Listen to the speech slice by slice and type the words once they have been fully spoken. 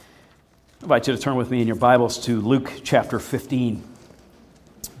I invite you to turn with me in your Bibles to Luke chapter 15.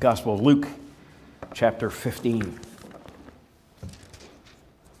 Gospel of Luke chapter 15.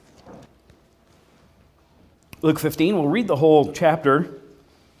 Luke 15, we'll read the whole chapter.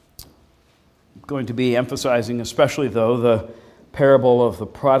 I'm going to be emphasizing especially, though, the parable of the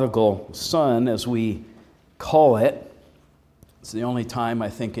prodigal son, as we call it. It's the only time,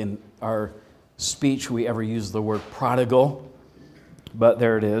 I think, in our speech we ever use the word prodigal. But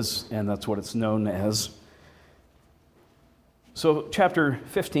there it is, and that's what it's known as. So, chapter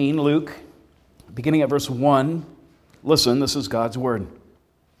 15, Luke, beginning at verse 1, listen, this is God's word.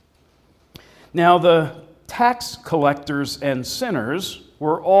 Now the tax collectors and sinners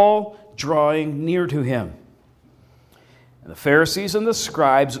were all drawing near to him. And the Pharisees and the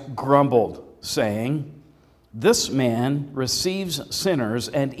scribes grumbled, saying, "This man receives sinners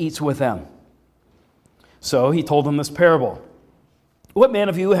and eats with them." So he told them this parable. "What man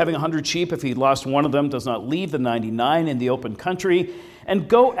of you, having 100 sheep, if he lost one of them, does not leave the 99 in the open country and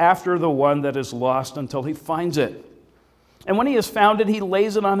go after the one that is lost until he finds it? And when he has found it, he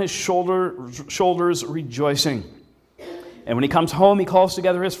lays it on his shoulders, rejoicing. And when he comes home, he calls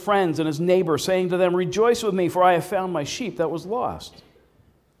together his friends and his neighbors, saying to them, 'Rejoice with me, for I have found my sheep that was lost.'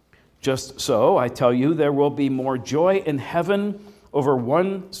 Just so, I tell you, there will be more joy in heaven over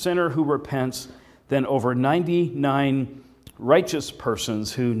one sinner who repents than over 99 righteous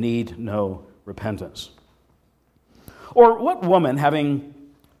persons who need no repentance. Or what woman, having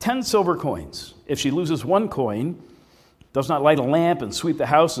 10 silver coins, if she loses one coin, does not light a lamp and sweep the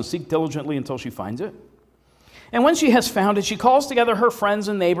house and seek diligently until she finds it? And when she has found it, she calls together her friends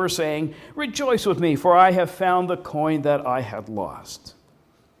and neighbors, saying, 'Rejoice with me, for I have found the coin that I had lost.'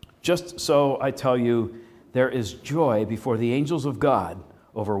 Just so, I tell you, there is joy before the angels of God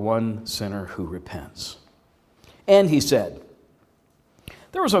over one sinner who repents." And he said,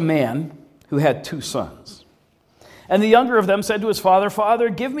 "There was a man who had 2 sons. And the younger of them said to his father, 'Father,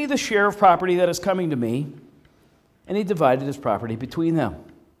 give me the share of property that is coming to me.' And he divided his property between them.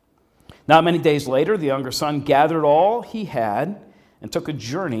 Not many days later, the younger son gathered all he had and took a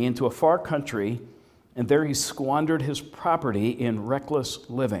journey into a far country, and there he squandered his property in reckless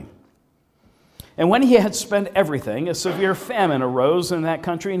living. And when he had spent everything, a severe famine arose in that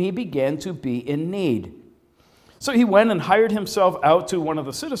country, and he began to be in need. So he went and hired himself out to one of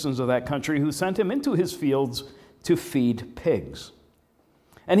the citizens of that country, who sent him into his fields to feed pigs.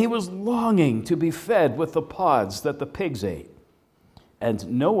 And he was longing to be fed with the pods that the pigs ate, and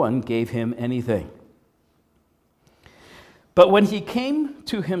no one gave him anything. But when he came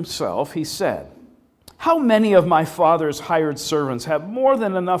to himself, he said, 'How many of my father's hired servants have more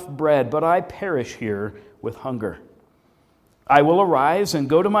than enough bread, but I perish here with hunger? I will arise and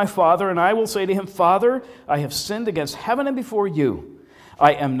go to my father, and I will say to him, Father, I have sinned against heaven and before you.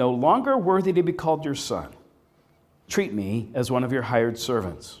 I am no longer worthy to be called your son. Treat me as one of your hired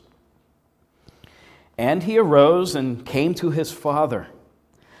servants.' And he arose and came to his father.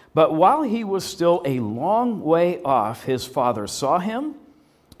 But while he was still a long way off, his father saw him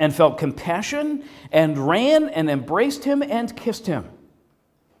and felt compassion and ran and embraced him and kissed him.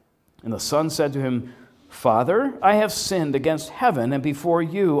 And the son said to him, 'Father, I have sinned against heaven and before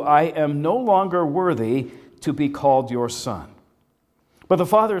you. I am no longer worthy to be called your son.' But the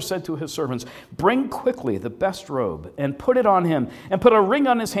father said to his servants, 'Bring quickly the best robe and put it on him, and put a ring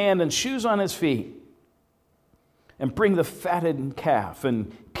on his hand and shoes on his feet. And bring the fattened calf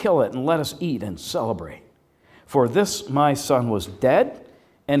and kill it, and let us eat and celebrate. For this my son was dead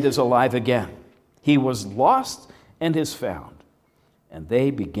and is alive again. He was lost and is found.' And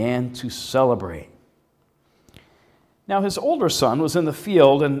they began to celebrate. Now his older son was in the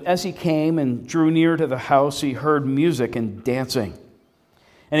field, and as he came and drew near to the house, he heard music and dancing.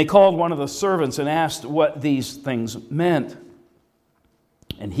 And he called one of the servants and asked what these things meant.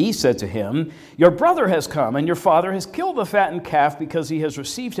 And he said to him, 'Your brother has come, and your father has killed the fattened calf because he has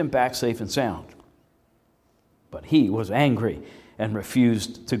received him back safe and sound.' But he was angry and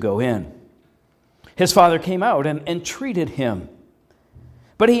refused to go in. His father came out and entreated him.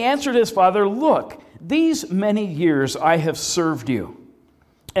 But he answered his father, 'Look, these many years I have served you,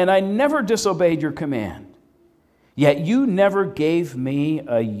 and I never disobeyed your command. Yet you never gave me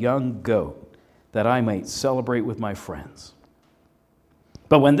a young goat that I might celebrate with my friends.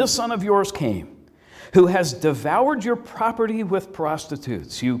 But when this son of yours came, who has devoured your property with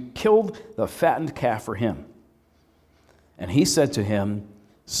prostitutes, you killed the fattened calf for him.' And he said to him,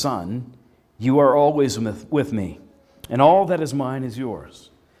 'Son, you are always with me, and all that is mine is yours.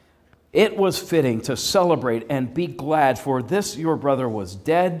 It was fitting to celebrate and be glad, for this your brother was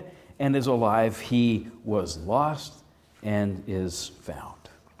dead and is alive. He was lost and is found.'"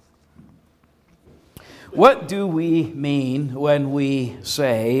 What do we mean when we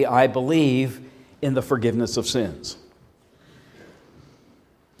say, I believe in the forgiveness of sins?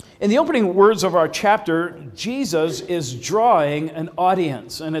 In the opening words of our chapter, Jesus is drawing an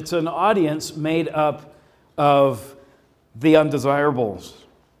audience, and it's an audience made up of the undesirables,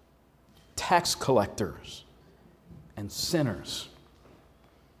 tax collectors, and sinners.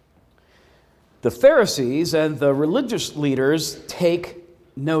 The Pharisees and the religious leaders take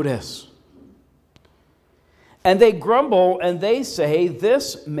notice. And they grumble and they say,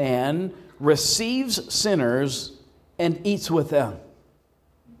 this man receives sinners and eats with them.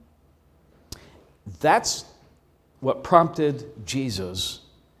 That's what prompted Jesus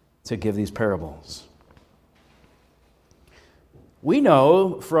to give these parables. We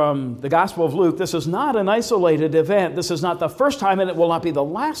know from the Gospel of Luke, this is not an isolated event. This is not the first time, and it will not be the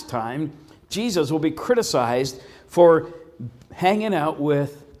last time Jesus will be criticized for hanging out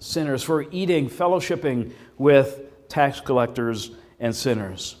with sinners, for eating, fellowshipping with tax collectors and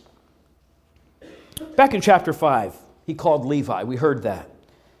sinners. Back in chapter 5, he called Levi. We heard that.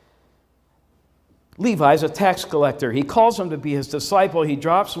 Levi is a tax collector. He calls him to be his disciple. He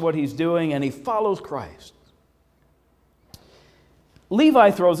drops what he's doing and he follows Christ.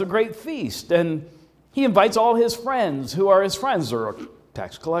 Levi throws a great feast and he invites all his friends. Who are his friends? They're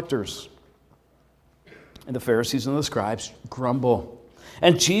tax collectors. And the Pharisees and the scribes grumble.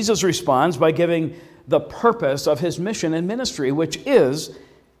 And Jesus responds by giving the purpose of his mission and ministry, which is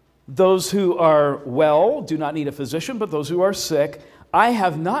those who are well do not need a physician, but those who are sick. I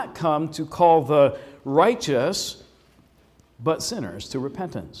have not come to call the righteous, but sinners to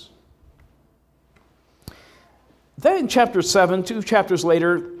repentance. Then in chapter 7, 2 chapters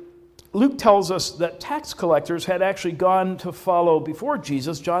later, Luke tells us that tax collectors had actually gone to follow before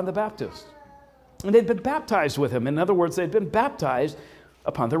Jesus John the Baptist. And they'd been baptized with him. In other words, they'd been baptized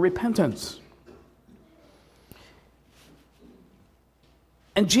upon their repentance.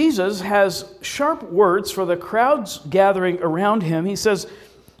 And Jesus has sharp words for the crowds gathering around him. He says,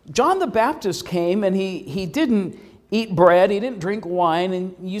 John the Baptist came and he didn't eat bread, he didn't drink wine,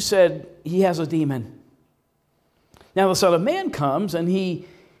 and you said he has a demon. Now the Son of Man comes and he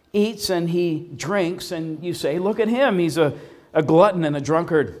eats and he drinks, and you say, look at him, he's a glutton and a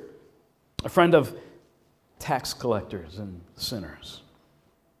drunkard, a friend of tax collectors and sinners.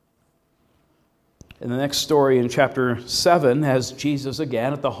 In the next story in chapter 7 has Jesus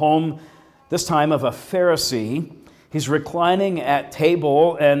again at the home, this time of a Pharisee. He's reclining at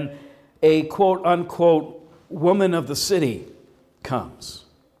table and a quote-unquote woman of the city comes.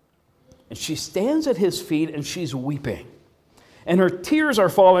 And she stands at his feet and she's weeping. And her tears are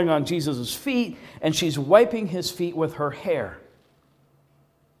falling on Jesus' feet and she's wiping his feet with her hair.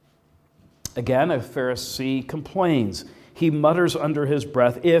 Again, a Pharisee complains. He mutters under his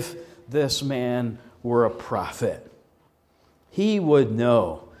breath, if this man were a prophet, he would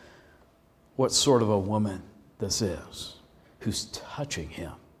know what sort of a woman this is who's touching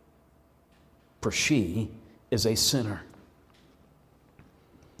him, for she is a sinner.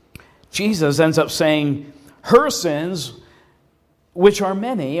 Jesus ends up saying, her sins, which are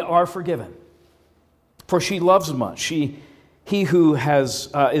many, are forgiven, for she loves much. He who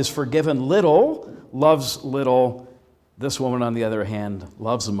is forgiven little loves little. This woman, on the other hand,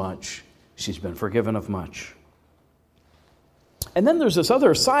 loves much. She's been forgiven of much. And then there's this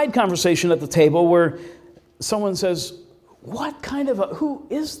other side conversation at the table where someone says, who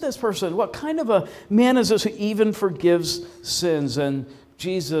is this person? What kind of a man is this who even forgives sins? And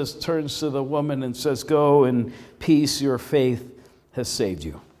Jesus turns to the woman and says, go in peace, your faith has saved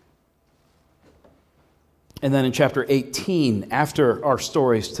you. And then in chapter 18, after our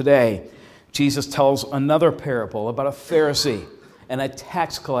stories today, Jesus tells another parable about a Pharisee and a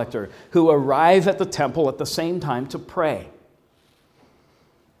tax collector who arrive at the temple at the same time to pray.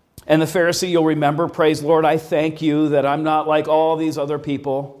 And the Pharisee, you'll remember, prays, Lord, I thank you that I'm not like all these other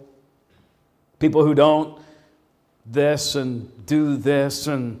people who don't this and do this.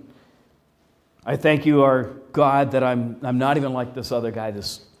 And I thank you, our God, that I'm not even like this other guy,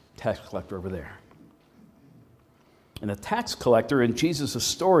 this tax collector over there. And the tax collector in Jesus'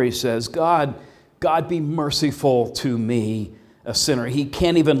 story says, God be merciful to me, a sinner. He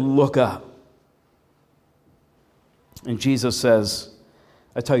can't even look up. And Jesus says,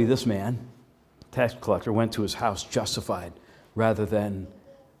 I tell you, this man, tax collector, went to his house justified rather than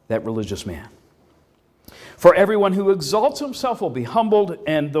that religious man. For everyone who exalts himself will be humbled,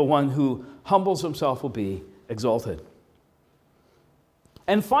 and the one who humbles himself will be exalted.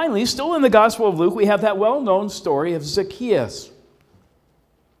 And finally, still in the Gospel of Luke, we have that well-known story of Zacchaeus,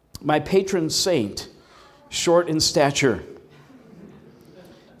 my patron saint, short in stature.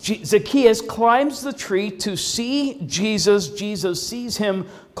 Zacchaeus climbs the tree to see Jesus. Jesus sees him,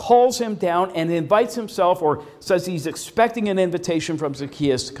 calls him down, and invites himself, or says he's expecting an invitation from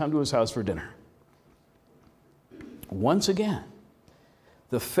Zacchaeus to come to his house for dinner. Once again,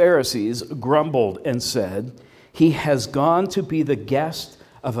 the Pharisees grumbled and said, "He has gone to be the guest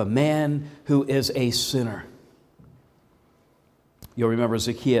of a man who is a sinner." You'll remember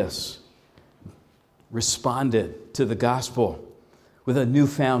Zacchaeus responded to the gospel with a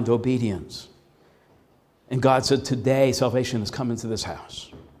newfound obedience. And God said, "Today salvation has come into this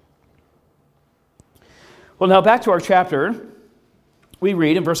house." Well, now back to our chapter. We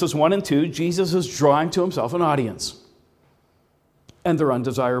read in verses 1 and 2, Jesus is drawing to himself an audience. And they're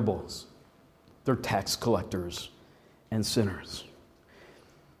undesirables. They're tax collectors and sinners.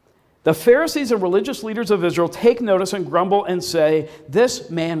 The Pharisees and religious leaders of Israel take notice and grumble and say,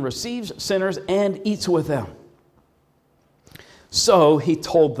 "This man receives sinners and eats with them." So he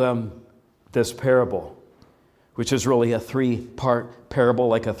told them this parable, which is really a 3-part parable,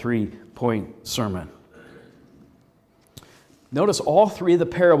 like a 3-point sermon. Notice all 3 of the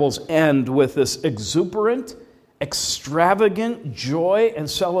parables end with this exuberant, extravagant joy and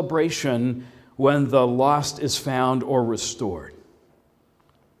celebration when the lost is found or restored.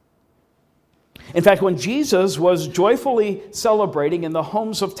 In fact, when Jesus was joyfully celebrating in the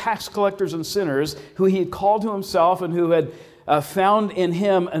homes of tax collectors and sinners who he had called to himself and who had found in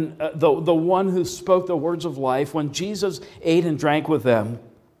him the one who spoke the words of life, when Jesus ate and drank with them,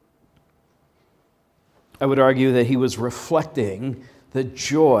 I would argue that he was reflecting the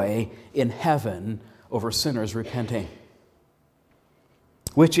joy in heaven over sinners repenting,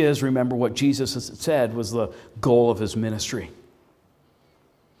 which is, remember what Jesus said, was the goal of his ministry.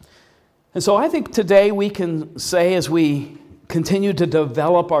 And so I think today we can say, as we continue to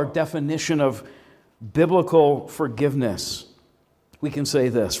develop our definition of biblical forgiveness, we can say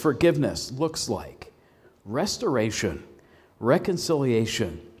this: forgiveness looks like restoration,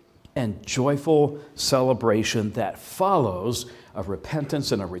 reconciliation, and joyful celebration that follows a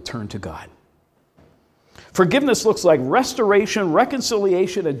repentance and a return to God. Forgiveness looks like restoration,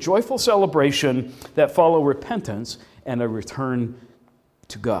 reconciliation, and joyful celebration that follow repentance and a return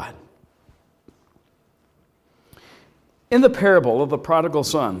to God. In the parable of the prodigal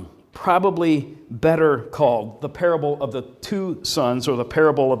son, probably better called the parable of the 2 sons, or the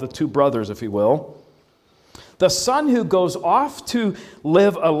parable of the 2 brothers, if you will, the son who goes off to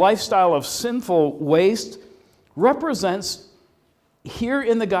live a lifestyle of sinful waste represents, here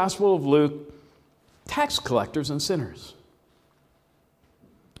in the Gospel of Luke, tax collectors and sinners.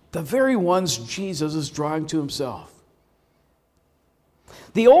 The very ones Jesus is drawing to himself.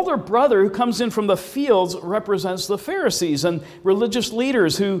 The older brother who comes in from the fields represents the Pharisees and religious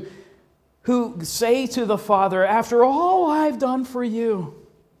leaders who say to the father, "After all I've done for you."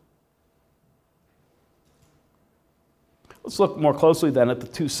 Let's look more closely then at the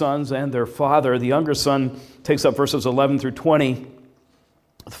 2 sons and their father. The younger son takes up verses 11 through 20.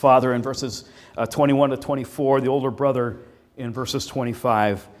 The father in verses 21 to 24. The older brother in verses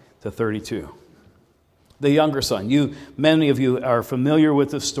 25 to 32. The younger son. Many of you are familiar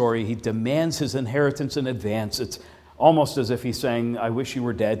with this story. He demands his inheritance in advance. It's almost as if he's saying, "I wish you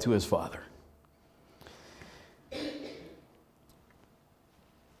were dead," to his father.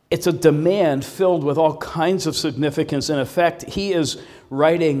 It's a demand filled with all kinds of significance. In effect, he is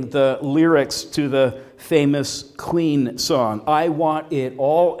writing the lyrics to the famous Queen song, "I want it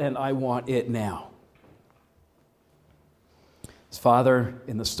all and I want it now." His father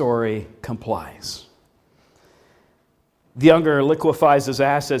in the story complies. The younger liquefies his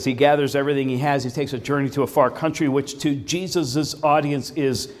assets. He gathers everything he has. He takes a journey to a far country, which to Jesus' audience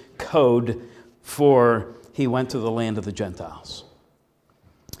is code for he went to the land of the Gentiles.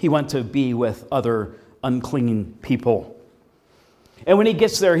 He went to be with other unclean people. And when he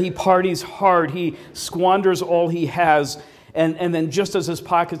gets there, he parties hard. He squanders all he has. And then just as his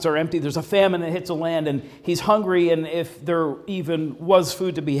pockets are empty, there's a famine that hits the land, and he's hungry. And if there even was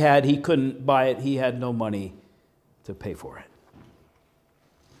food to be had, he couldn't buy it. He had no money to pay for it.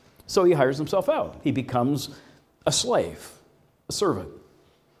 So he hires himself out. He becomes a slave, a servant.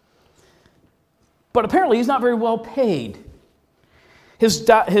 But apparently he's not very well paid. His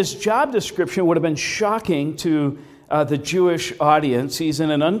job description would have been shocking to the Jewish audience. He's in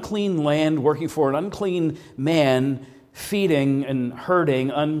an unclean land working for an unclean man, feeding and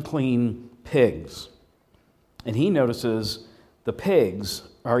herding unclean pigs. And he notices the pigs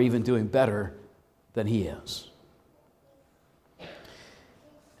are even doing better than he is.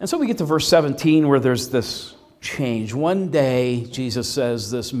 And so we get to verse 17 where there's this change. One day, Jesus says,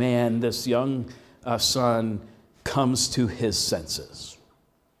 this man, this young son, comes to his senses.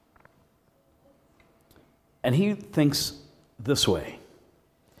 And he thinks this way: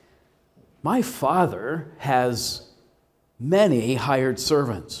 my father has many hired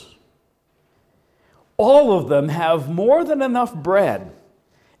servants. All of them have more than enough bread,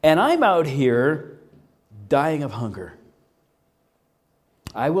 and I'm out here dying of hunger.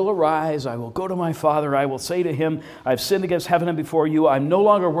 I will arise, I will go to my father, I will say to him, I've sinned against heaven and before you, I'm no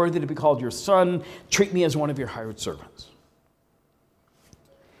longer worthy to be called your son, treat me as one of your hired servants.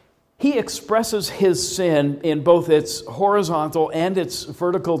 He expresses his sin in both its horizontal and its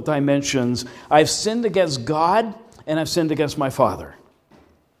vertical dimensions. I've sinned against God and I've sinned against my father.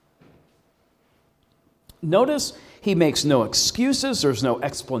 Notice he makes no excuses, there's no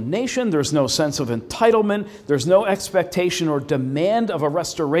explanation, there's no sense of entitlement, there's no expectation or demand of a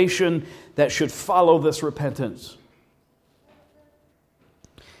restoration that should follow this repentance.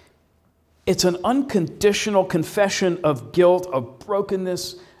 It's an unconditional confession of guilt, of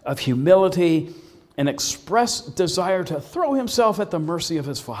brokenness, of humility, an express desire to throw himself at the mercy of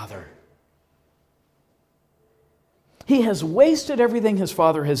his father. He has wasted everything his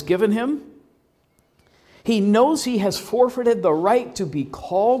father has given him. He knows he has forfeited the right to be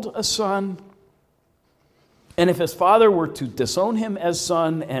called a son. And if his father were to disown him as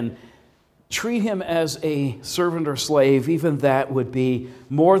son and treat him as a servant or slave, even that would be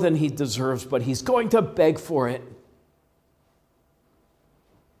more than he deserves, but he's going to beg for it.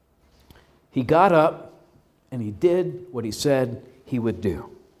 He got up and he did what he said he would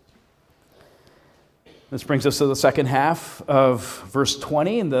do. This brings us to the second half of verse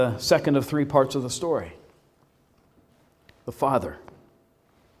 20 and the second of three parts of the story. The Father.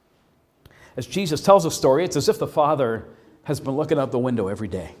 As Jesus tells the story, it's as if the Father has been looking out the window every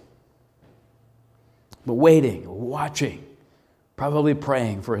day, but waiting, watching, probably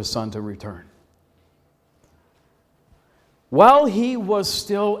praying for his son to return. While he was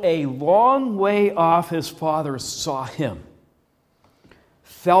still a long way off, his father saw him,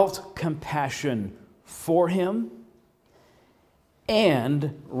 felt compassion for him,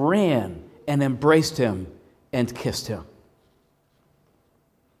 and ran and embraced him and kissed him.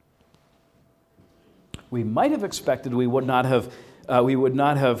 We might have expected we would not have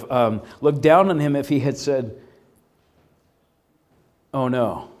looked down on him if he had said, "Oh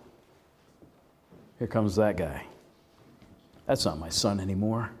no, here comes that guy. That's not my son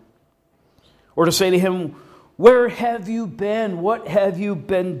anymore." Or to say to him, "Where have you been? What have you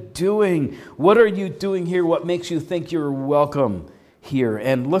been doing? What are you doing here? What makes you think you're welcome here?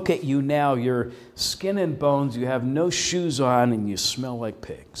 And look at you now, you're skin and bones, you have no shoes on, and you smell like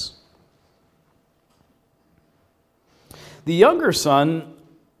pigs." The younger son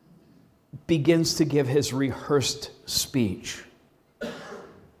begins to give his rehearsed speech.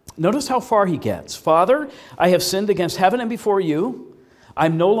 Notice how far he gets. "Father, I have sinned against heaven and before you.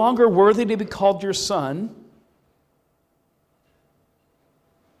 I'm no longer worthy to be called your son."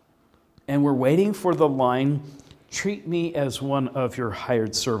 And we're waiting for the line, "Treat me as one of your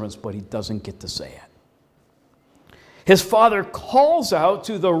hired servants," but he doesn't get to say it. His father calls out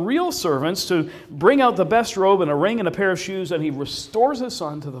to the real servants to bring out the best robe and a ring and a pair of shoes, and he restores his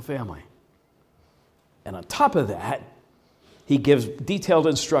son to the family. And on top of that, he gives detailed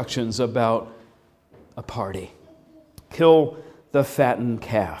instructions about a party. "Kill the fattened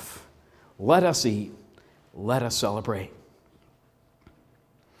calf. Let us eat. Let us celebrate.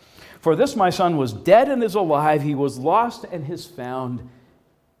 For this my son was dead and is alive. He was lost and is found."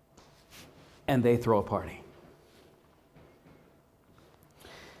 And they throw a party.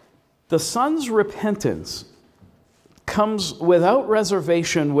 The son's repentance comes without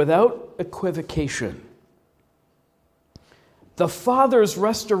reservation, without equivocation. The father's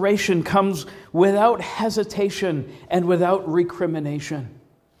restoration comes without hesitation and without recrimination.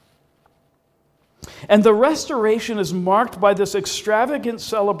 And the restoration is marked by this extravagant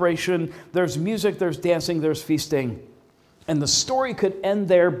celebration. There's music, there's dancing, there's feasting. And the story could end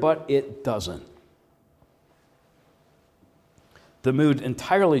there, but it doesn't. The mood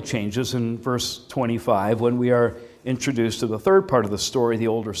entirely changes in verse 25 when we are introduced to the third part of the story, the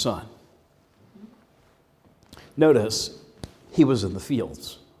older son. Notice, he was in the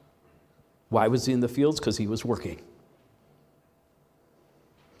fields. Why was he in the fields? Because he was working.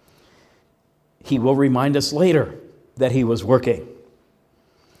 He will remind us later that he was working.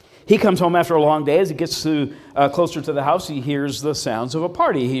 He comes home after a long day. As he gets closer to the house, he hears the sounds of a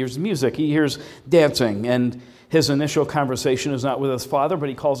party. He hears music. He hears dancing. And his initial conversation is not with his father, but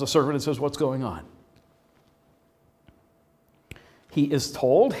he calls a servant and says, "What's going on?" He is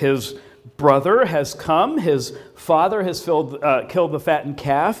told his brother has come. His father has killed the fattened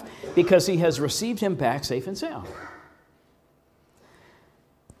calf because he has received him back safe and sound.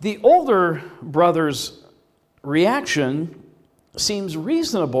 The older brother's reaction seems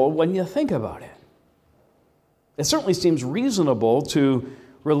reasonable when you think about it. It certainly seems reasonable to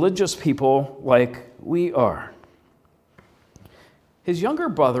religious people like we are. His younger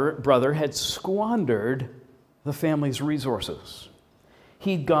brother had squandered the family's resources.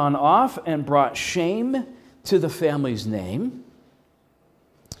 He'd gone off and brought shame to the family's name.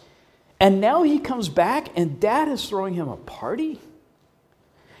 And now he comes back and Dad is throwing him a party.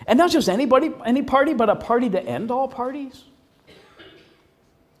 And not just any party, but a party to end all parties.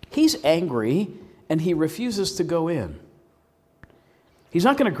 He's angry and he refuses to go in. He's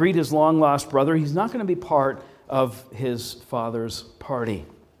not going to greet his long-lost brother. He's not going to be part of his father's party.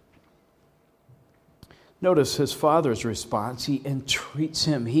 Notice his father's response. He entreats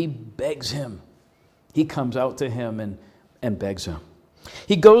him. He begs him. He comes out to him and begs him.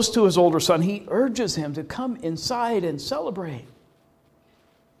 He goes to his older son. He urges him to come inside and celebrate.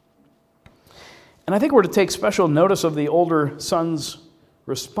 And I think we're to take special notice of the older son's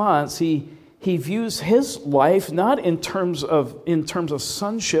response. He views his life not in terms of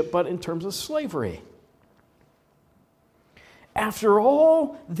sonship, but in terms of slavery. After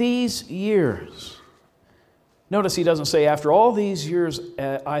all these years, notice he doesn't say, after all these years,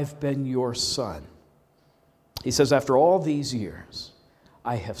 I've been your son. He says, after all these years,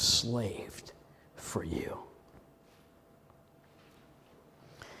 I have slaved for you.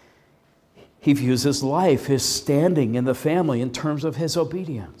 He views his life, his standing in the family in terms of his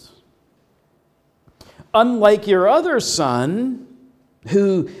obedience. Unlike your other son,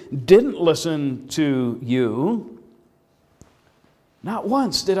 who didn't listen to you, not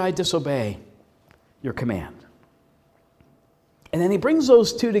once did I disobey your command. And then he brings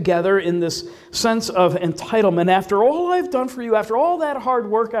those two together in this sense of entitlement. After all I've done for you, after all that hard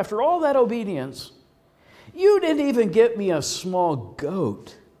work, after all that obedience, you didn't even get me a small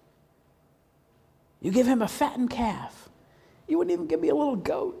goat. You give him a fattened calf. You wouldn't even give me a little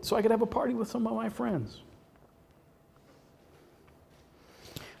goat so I could have a party with some of my friends.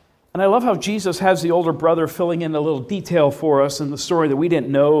 And I love how Jesus has the older brother filling in a little detail for us in the story that we didn't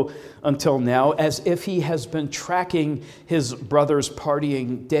know until now, as if he has been tracking his brother's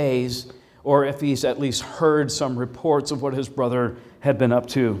partying days, or if he's at least heard some reports of what his brother had been up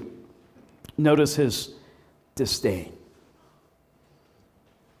to. Notice his disdain.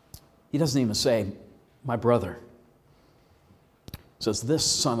 He doesn't even say, my brother. He says, this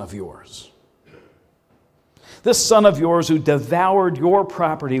son of yours. This son of yours who devoured your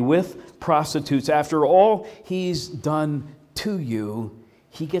property with prostitutes, after all he's done to you,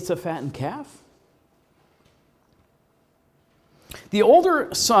 he gets a fattened calf? The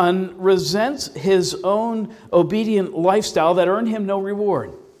older son resents his own obedient lifestyle that earned him no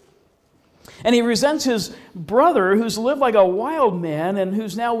reward. And he resents his brother who's lived like a wild man and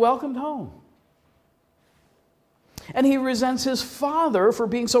who's now welcomed home. And he resents his father for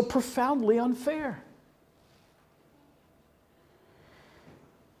being so profoundly unfair.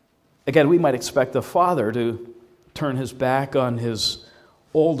 Again, we might expect the father to turn his back on his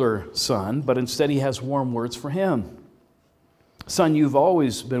older son, but instead he has warm words for him. Son, you've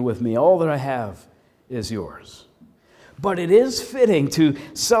always been with me. All that I have is yours. But it is fitting to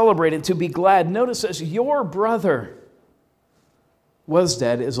celebrate and to be glad. Notice this, your brother was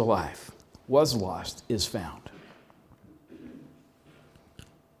dead, is alive, was lost, is found.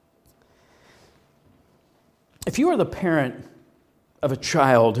 If you are the parent of a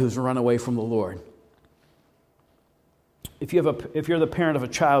child who's run away from the Lord, if you're the parent of a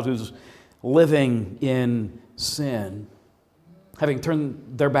child who's living in sin, having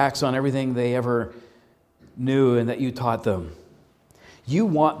turned their backs on everything they ever knew and that you taught them, you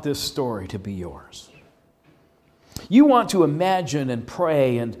want this story to be yours. You want to imagine and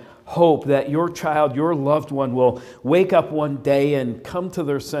pray and hope that your child, your loved one, will wake up one day and come to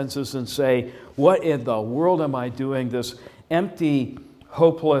their senses and say, what in the world am I doing? This empty,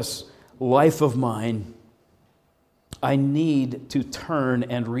 hopeless life of mine, I need to turn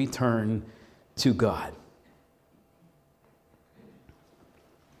and return to God.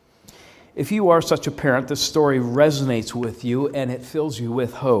 If you are such a parent, this story resonates with you and it fills you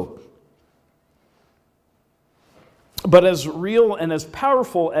with hope. But as real and as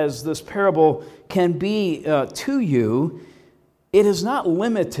powerful as this parable can be to you, it is not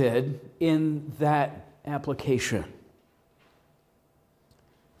limited in that application.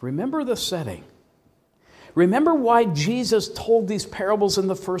 Remember the setting. Remember why Jesus told these parables in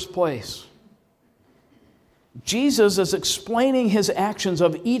the first place. Jesus is explaining his actions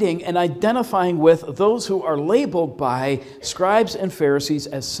of eating and identifying with those who are labeled by scribes and Pharisees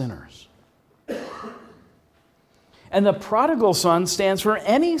as sinners. And the prodigal son stands for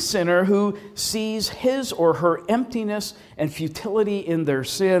any sinner who sees his or her emptiness and futility in their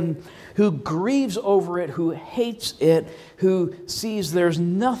sin, who grieves over it, who hates it, who sees there's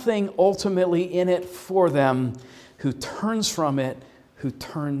nothing ultimately in it for them, who turns from it, who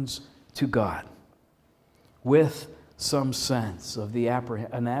turns to God with some sense of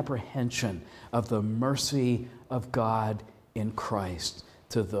an apprehension of the mercy of God in Christ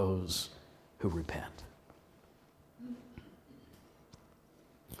to those who repent.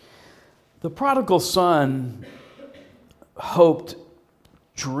 The prodigal son hoped,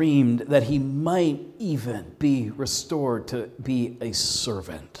 dreamed that he might even be restored to be a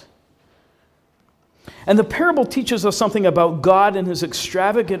servant. And the parable teaches us something about God and His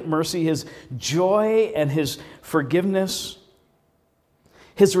extravagant mercy, His joy and His forgiveness,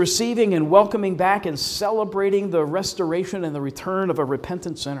 His receiving and welcoming back and celebrating the restoration and the return of a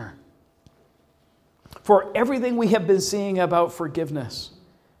repentant sinner. For everything we have been seeing about forgiveness,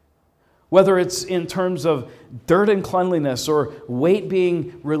 whether it's in terms of dirt and cleanliness, or weight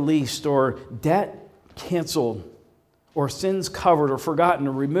being released, or debt canceled, or sins covered or forgotten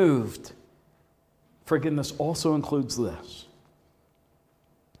or removed, forgiveness also includes this: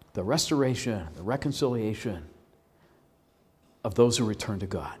 the restoration, the reconciliation of those who return to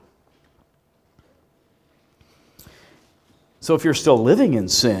God. So if you're still living in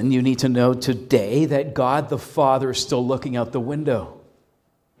sin, you need to know today that God the Father is still looking out the window,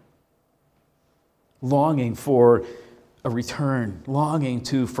 longing for a return, longing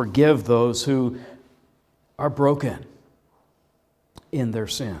to forgive those who are broken in their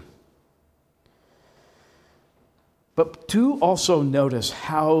sin. But do also notice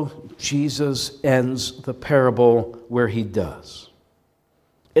how Jesus ends the parable where He does.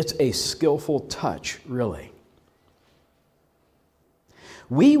 It's a skillful touch, really.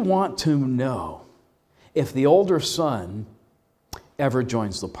 We want to know if the older son ever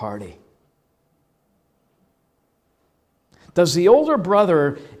joins the party. Does the older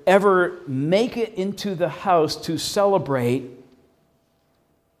brother ever make it into the house to celebrate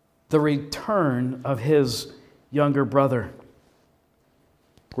the return of his younger brother?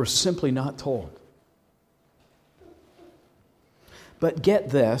 We're simply not told. But get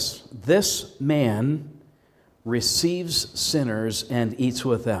this, this man receives sinners and eats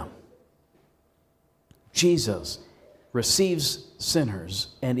with them. Jesus receives sinners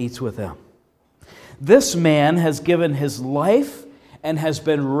and eats with them. This man has given his life and has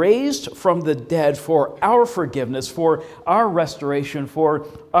been raised from the dead for our forgiveness, for our restoration, for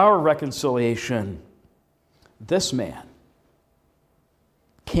our reconciliation. This man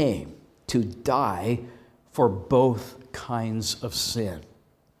came to die for both kinds of sin.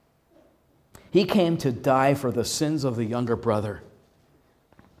 He came to die for the sins of the younger brother,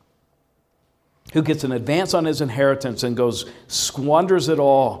 who gets an advance on his inheritance and squanders it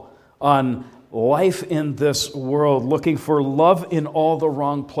all on life in this world, looking for love in all the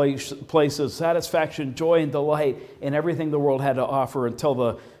wrong places, satisfaction, joy, and delight in everything the world had to offer until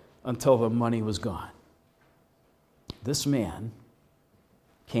the money was gone. This man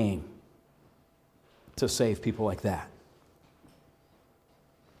came to save people like that.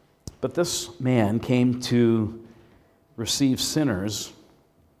 But this man came to receive sinners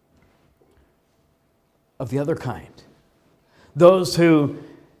of the other kind. Those who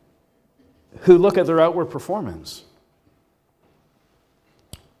look at their outward performance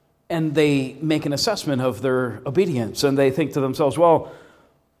and they make an assessment of their obedience, and they think to themselves, well,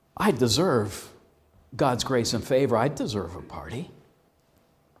 I deserve God's grace and favor. I deserve a party.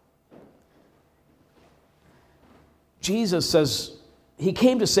 Jesus says He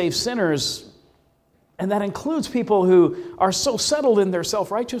came to save sinners, and that includes people who are so settled in their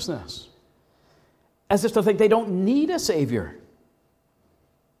self-righteousness, as if to think they don't need a Savior.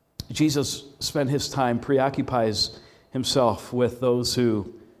 Jesus spent His time, preoccupies Himself with those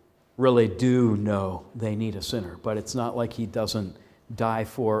who really do know they need a sinner. But it's not like He doesn't die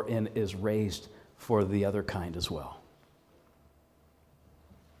for and is raised for the other kind as well.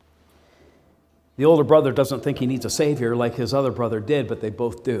 The older brother doesn't think he needs a Savior like his other brother did, but they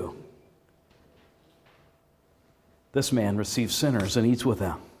both do. This man receives sinners and eats with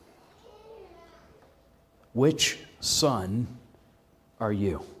them. Which son are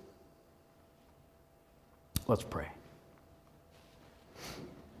you? Let's pray.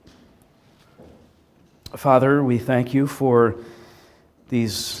 Father, we thank You for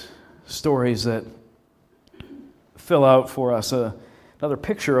these stories that fill out for us another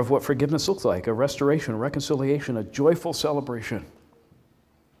picture of what forgiveness looks like: a restoration, a reconciliation, a joyful celebration.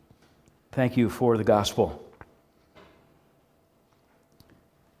 Thank You for the gospel.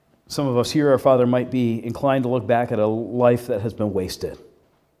 Some of us here, our Father, might be inclined to look back at a life that has been wasted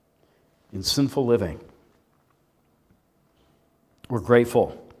in sinful living. We're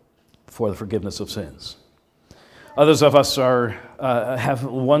grateful for the forgiveness of sins. Others of us have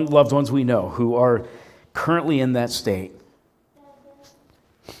loved ones we know who are currently in that state.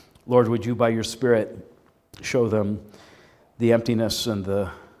 Lord, would you, by your Spirit, show them the emptiness and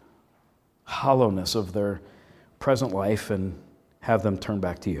the hollowness of their present life and have them turn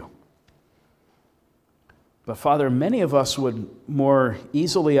back to you. But Father, many of us would more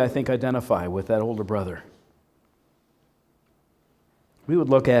easily, I think, identify with that older brother. We would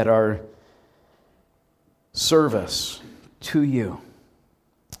look at our service to you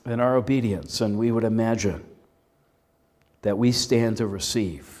and our obedience, and we would imagine that we stand to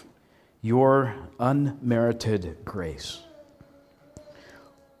receive your unmerited grace.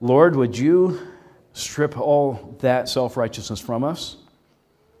 Lord, would you strip all that self-righteousness from us?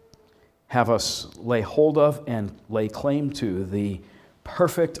 Have us lay hold of and lay claim to the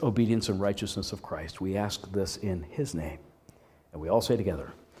perfect obedience and righteousness of Christ. We ask this in his name. And we all say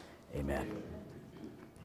together, amen.